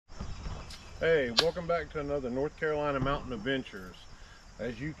Hey, welcome back to another North Carolina Mountain Adventures.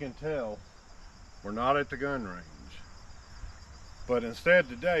 As you can tell, we're not at the gun range. But instead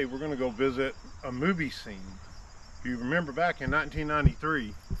today, we're going to go visit a movie scene. If you remember back in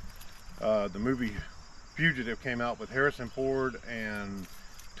 1993, the movie Fugitive came out with Harrison Ford and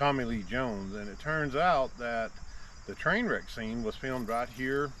Tommy Lee Jones. And it turns out that the train wreck scene was filmed right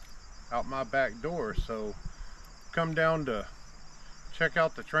here out my back door. So come down to check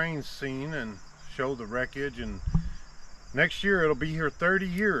out the train scene and show the wreckage. And next year it'll be here 30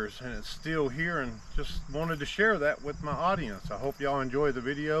 years and it's still here, and just wanted to share that with my audience. I hope y'all enjoy the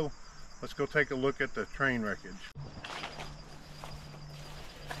video. Let's go take a look at the train wreckage.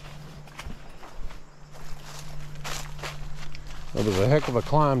 It was a heck of a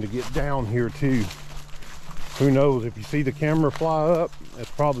climb to get down here too. Who knows, if you see the camera fly up, it's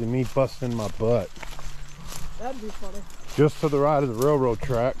probably me busting my butt. That'd be funny. Just to the right of the railroad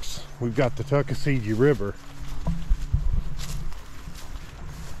tracks, we've got the Tuckasegee River.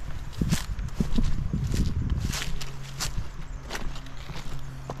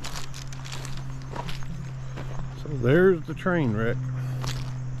 So there's the train wreck.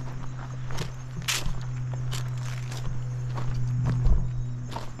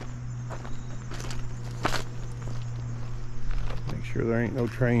 Make sure there ain't no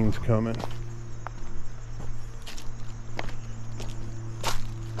trains coming.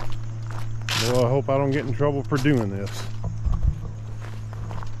 Well, I hope I don't get in trouble for doing this.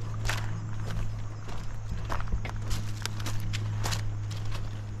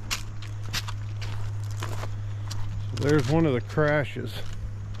 So there's one of the crashes.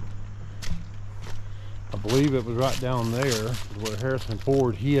 I believe it was right down there where Harrison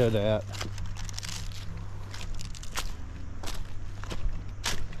Ford hid at.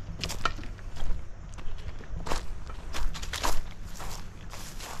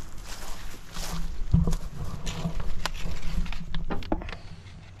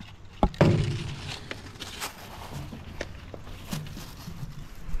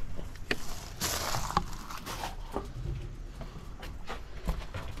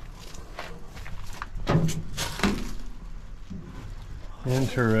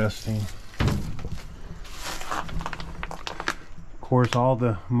 Interesting. Of course, all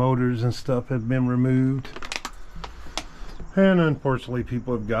the motors and stuff have been removed, and unfortunately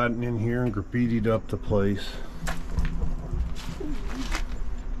people have gotten in here and graffitied up the place.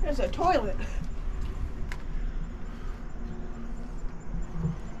 There's a toilet.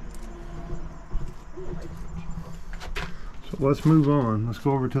 So let's move on. Let's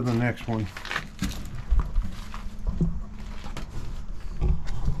go over to the next one.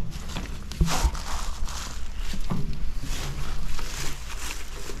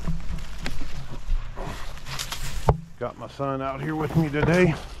 Got my son out here with me today.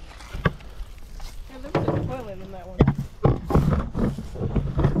 Yeah, there was a toilet in that one.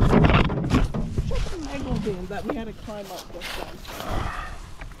 Check the mango bin that we had to climb up this time.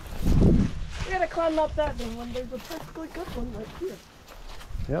 We had to climb up that bin when there's a perfectly good one right here.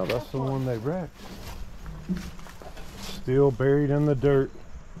 Yeah, that's the one they wrecked. Still buried in the dirt.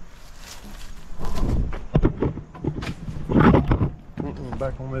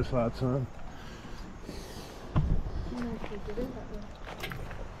 Back on this side, son.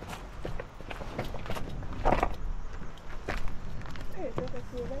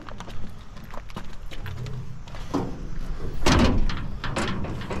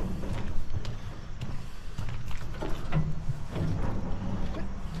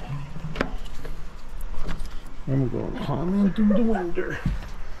 I'm going to climb in through the window.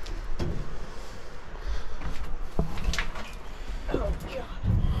 Oh, God.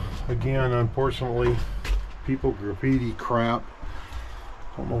 Again, unfortunately, people graffiti crap.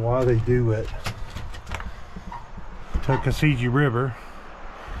 Don't know why they do it. Tuckasegee River.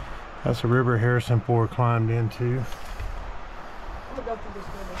 That's a river Harrison Ford climbed into. I'm gonna go through this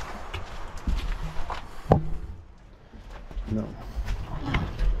river. No.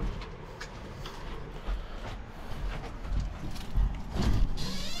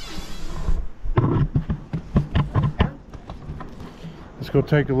 Let's go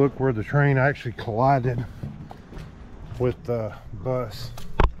take a look where the train actually collided with the bus.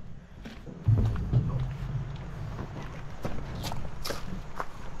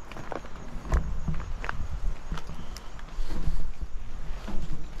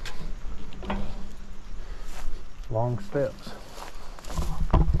 Long steps.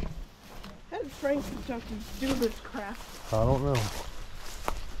 How did train constructors do this crap? I don't know.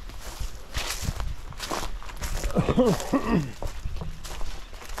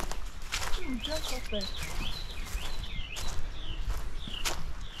 Just up there.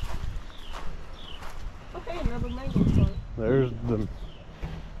 mangled part. There's the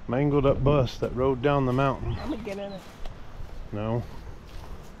mangled up bus that rode down the mountain. I'm gonna get in it. No.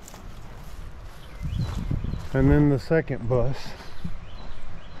 And then the second bus.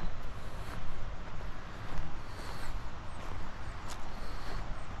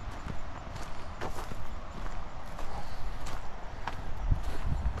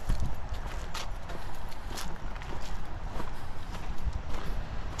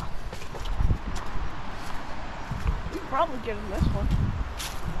 We can probably get in this one.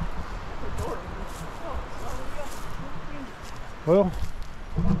 Well,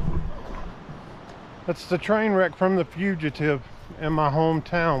 that's the train wreck from the Fugitive in my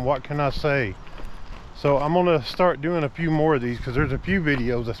hometown. What can I say? So I'm gonna start doing a few more of these because there's a few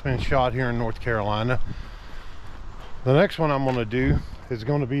videos that's been shot here in North Carolina. The next one I'm gonna do is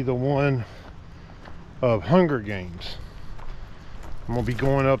gonna be the one of Hunger Games. I'm gonna be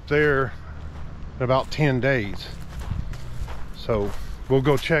going up there in about 10 days. So we'll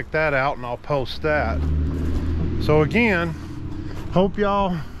go check that out and I'll post that. So again, hope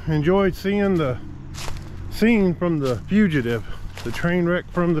y'all enjoyed seeing the scene from the Fugitive, the train wreck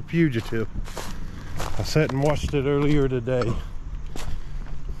from the Fugitive. I sat and watched it earlier today.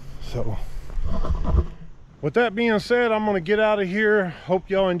 So with that being said, I'm gonna get out of here. Hope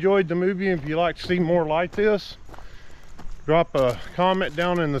y'all enjoyed the movie. If you'd like to see more like this, drop a comment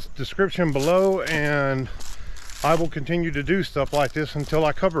down in the description below and I will continue to do stuff like this until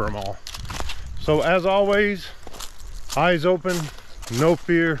I cover them all. So as always, eyes open, no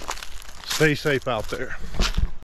fear, stay safe out there.